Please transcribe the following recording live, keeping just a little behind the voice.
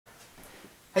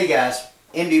Hey guys,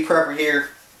 MD Prepper here.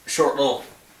 Short little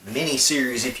mini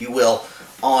series, if you will,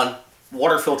 on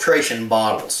water filtration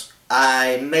bottles.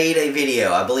 I made a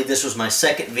video, I believe this was my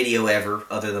second video ever,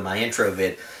 other than my intro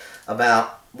vid,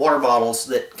 about water bottles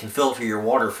that can filter your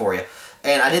water for you.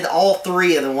 And I did all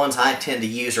three of the ones I tend to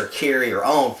use or carry or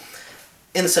own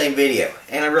in the same video.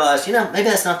 And I realized, you know, maybe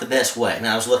that's not the best way. And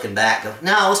I was looking back, going,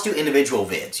 no, let's do individual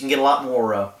vids. You can get a lot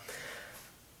more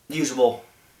usable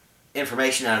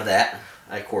information out of that.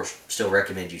 I, of course, still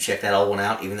recommend you check that old one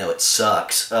out, even though it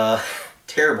sucks.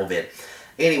 Terrible vid.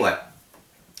 Anyway,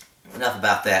 enough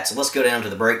about that. So let's go down to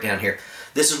the breakdown here.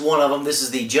 This is one of them. This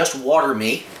is the Just Water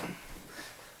Me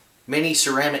mini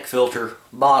ceramic filter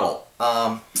bottle.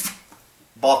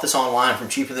 Bought this online from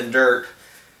Cheaper Than Dirt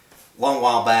a long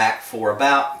while back for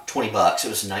about 20 bucks. It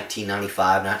was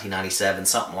 1995, 1997,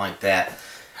 something like that.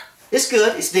 It's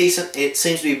good. It's decent. It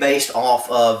seems to be based off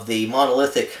of the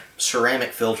monolithic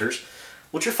ceramic filters,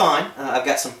 which are fine. I've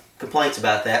got some complaints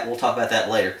about that. We'll talk about that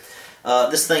later.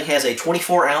 This thing has a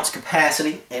 24-ounce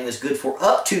capacity and is good for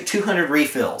up to 200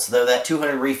 refills, though that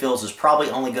 200 refills is probably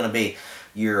only going to be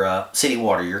your city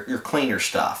water, your cleaner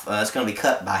stuff. It's going to be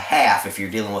cut by half if you're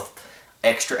dealing with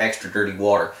extra dirty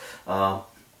water.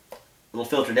 It'll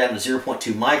filter down to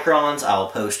 0.2 microns. I'll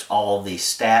post all the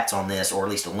stats on this, or at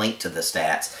least a link to the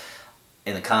stats,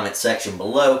 in the comment section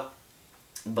below.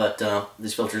 But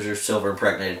these filters are silver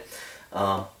impregnated.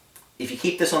 If you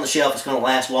keep this on the shelf, it's going to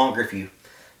last longer. If you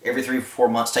every 3 or 4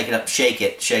 months take it up and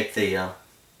shake the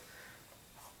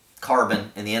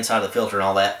carbon in the inside of the filter and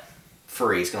all that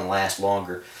free, it's going to last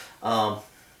longer.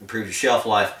 Improves your shelf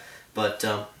life. But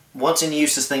once in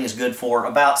use, this thing is good for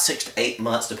about 6 to 8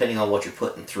 months, depending on what you're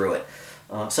putting through it.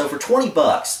 So for 20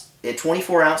 bucks, at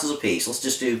 24 ounces a piece, let's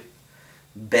just do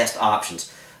best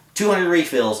options. 200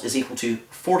 refills is equal to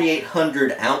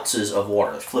 4,800 ounces of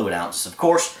water, fluid ounces, of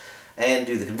course. And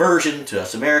do the conversion to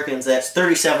us Americans, that's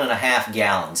 37.5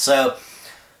 gallons. So,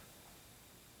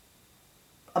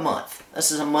 a month. This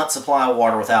is a month's supply of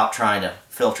water without trying to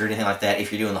filter anything like that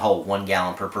if you're doing the whole 1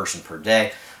 gallon per person per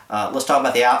day. Let's talk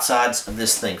about the outsides of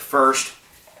this thing first.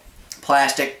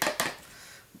 Plastic,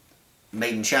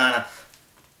 made in China.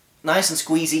 Nice and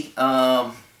squeezy.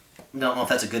 Don't know if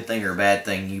that's a good thing or a bad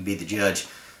thing. You be the judge.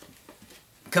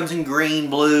 Comes in green,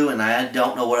 blue, and I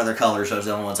don't know what other colors. Those are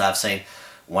the only ones I've seen.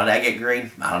 Why did I get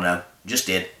green? I don't know. Just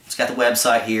did. It's got the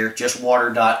website here,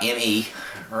 justwater.me,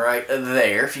 right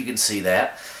there, if you can see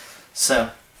that. So,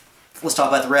 let's talk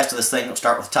about the rest of this thing. We'll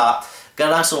start with the top. Got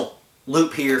a nice little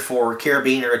loop here for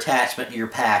carabiner attachment to your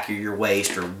pack or your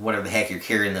waist or whatever the heck you're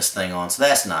carrying this thing on. So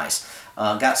that's nice.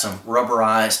 Got some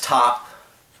rubberized top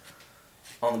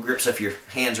on the grip, so if your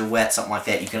hands are wet, something like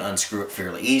that, you can unscrew it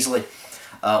fairly easily.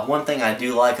 One thing I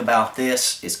do like about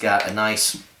this, it's got a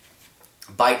nice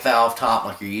bite valve top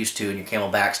like you're used to in your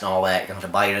Camelbacks and all that. You're going to have to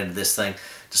bite into this thing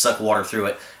to suck water through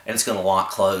it, and it's going to lock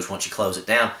closed once you close it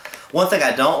down. One thing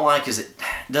I don't like is it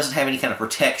doesn't have any kind of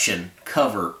protection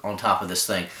cover on top of this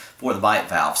thing for the bite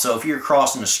valve. So if you're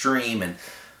crossing a stream and,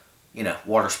 you know,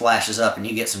 water splashes up and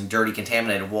you get some dirty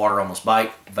contaminated water on this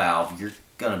bite valve, you're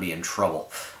going to be in trouble.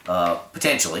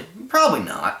 Potentially. Probably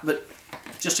not, but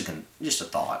just a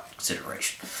thought,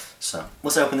 consideration. So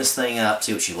let's open this thing up,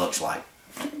 see what she looks like.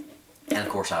 And of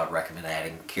course I would recommend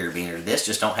adding a carabiner to this,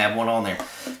 just don't have one on there.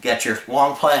 Got your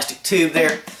long plastic tube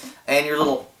there, and your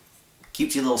little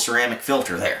cutesy little ceramic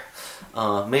filter there.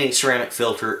 Mini ceramic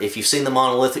filter. If you've seen the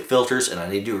monolithic filters, and I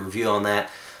did do a review on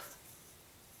that,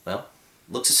 well,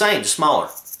 looks the same, just smaller.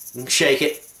 You can shake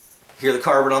it, hear the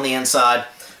carbon on the inside.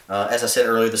 As I said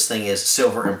earlier, this thing is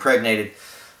silver impregnated,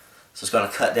 so it's going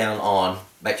to cut down on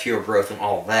bacterial growth and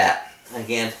all of that.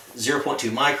 Again, 0.2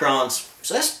 microns.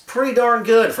 So that's pretty darn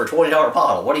good for a $20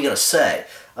 bottle. What are you going to say?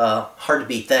 Hard to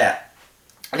beat that.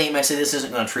 I think you might say this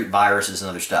isn't going to treat viruses and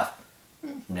other stuff.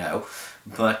 No.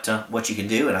 But what you can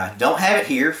do, and I don't have it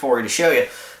here for you to show you,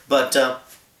 but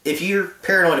if you're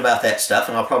paranoid about that stuff,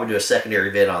 and I'll probably do a secondary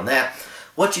vid on that,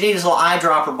 what you need is a little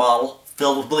eyedropper bottle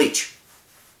filled with bleach.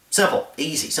 Simple.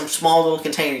 Easy. Some small little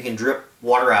container you can drip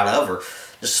water out of, or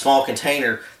just a small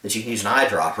container that you can use an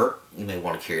eyedropper. You may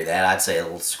want to carry that. I'd say a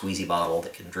little squeezy bottle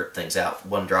that can drip things out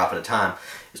one drop at a time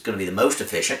is going to be the most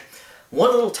efficient.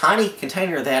 One little tiny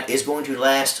container of that is going to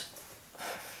last,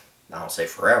 I don't say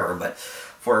forever, but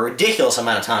for a ridiculous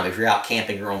amount of time if you're out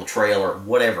camping or on the trail or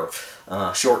whatever.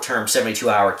 Short-term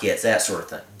 72-hour kits, that sort of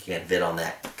thing. You can vid on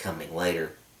that coming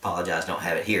later. Apologize, don't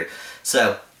have it here.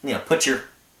 So, you know, put your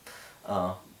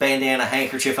bandana,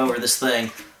 handkerchief over this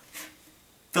thing.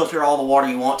 Filter all the water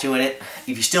you want to in it.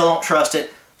 If you still don't trust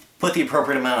it, put the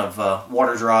appropriate amount of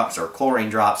water drops or chlorine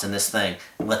drops in this thing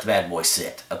and let the bad boy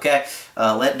sit, okay?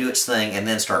 Let it do its thing and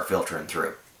then start filtering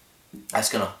through. That's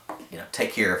going to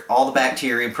take care of all the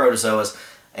bacteria and protozoas.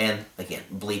 And again,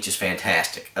 bleach is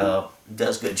fantastic.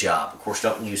 Does a good job. Of course,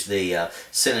 don't use the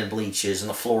scented bleaches and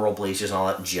the floral bleaches and all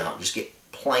that junk. Just get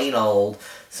plain old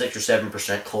 6 or 7%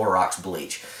 Clorox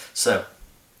bleach. So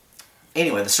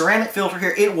anyway, the ceramic filter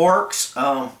here, it works.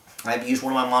 I've used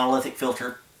one of my monolithic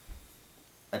filter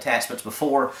attachments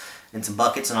before in some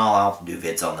buckets and all. I'll do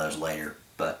vids on those later,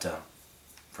 but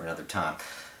for another time.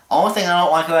 Only thing I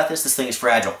don't like about this thing is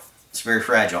fragile. It's very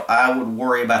fragile. I would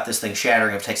worry about this thing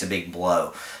shattering if it takes a big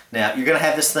blow. Now, you're going to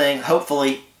have this thing,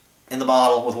 hopefully, in the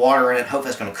bottle with water in it.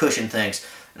 Hopefully, it's going to cushion things,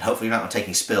 and hopefully, you're not going to take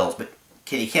any spills. But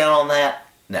can you count on that?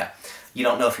 No. You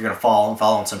don't know if you're going to fall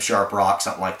on some sharp rock,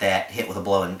 something like that, hit with a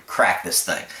blow and crack this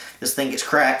thing. This thing gets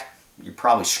cracked, you're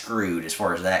probably screwed as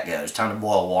far as that goes. Time to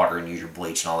boil water and use your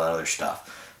bleach and all that other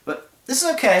stuff. But this is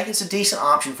okay. It's a decent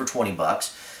option for 20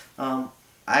 bucks.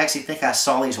 I actually think I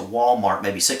saw these at Walmart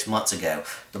maybe 6 months ago.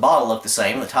 The bottle looked the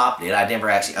same, the top did. I never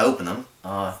actually opened them.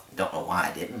 Don't know why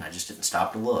I didn't. I just didn't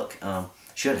stop to look.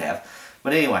 Should have.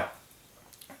 But anyway,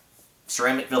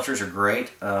 ceramic filters are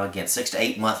great. Again, 6 to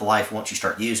 8 month life once you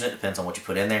start using it. Depends on what you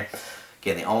put in there.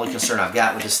 Again, the only concern I've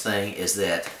got with this thing is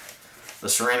that the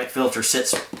ceramic filter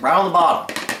sits right on the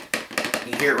bottom.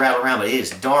 You can hear it rattle around, but it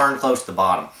is darn close to the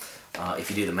bottom. If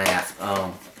you do the math,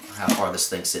 how far this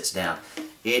thing sits down.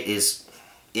 It's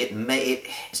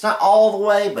not all the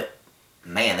way, but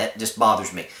man, that just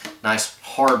bothers me. Nice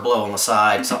hard blow on the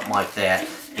side, something like that.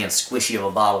 Again, squishy of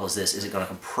a bottle as this. Is it going to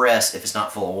compress if it's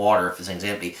not full of water, if this thing's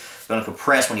empty? It's going to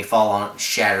compress when you fall on it and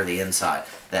shatter the inside.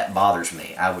 That bothers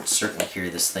me. I would certainly carry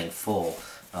this thing full,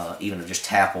 even of just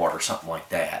tap water or something like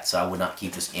that. So I would not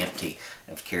keep this empty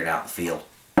and carry it out in the field.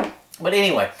 But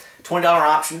anyway, $20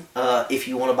 option. If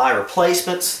you want to buy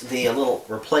replacements, the little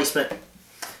replacement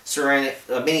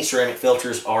mini ceramic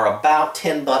filters are about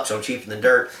 10 bucks, so cheaper than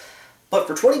dirt. But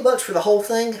for 20 bucks for the whole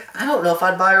thing, I don't know if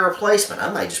I'd buy a replacement.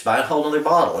 I might just buy a whole other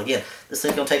bottle. Again, this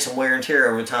thing's going to take some wear and tear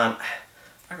over time.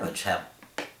 I'd rather just have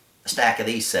a stack of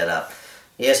these set up.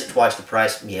 Yes, it's twice the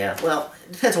price. Yeah, well,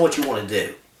 it depends on what you want to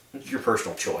do. It's your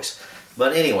personal choice.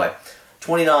 But anyway,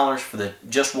 $20 for the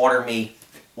Just Water Me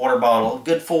water bottle.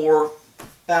 Good for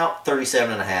about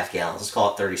 37.5 gallons. Let's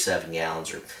call it 37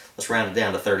 gallons, or let's round it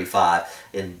down to 35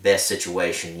 in best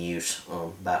situation use,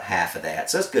 about half of that.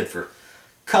 So that's good for a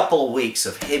couple of weeks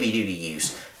of heavy-duty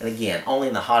use. And again, only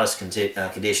in the hottest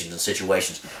conditions and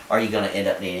situations are you going to end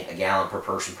up needing a gallon per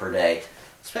person per day,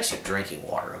 especially drinking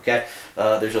water, okay?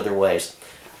 There's other ways.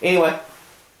 Anyway,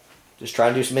 just try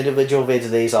and do some individual vids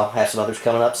of these. I'll have some others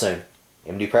coming up soon.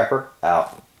 MD Prepper,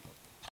 out.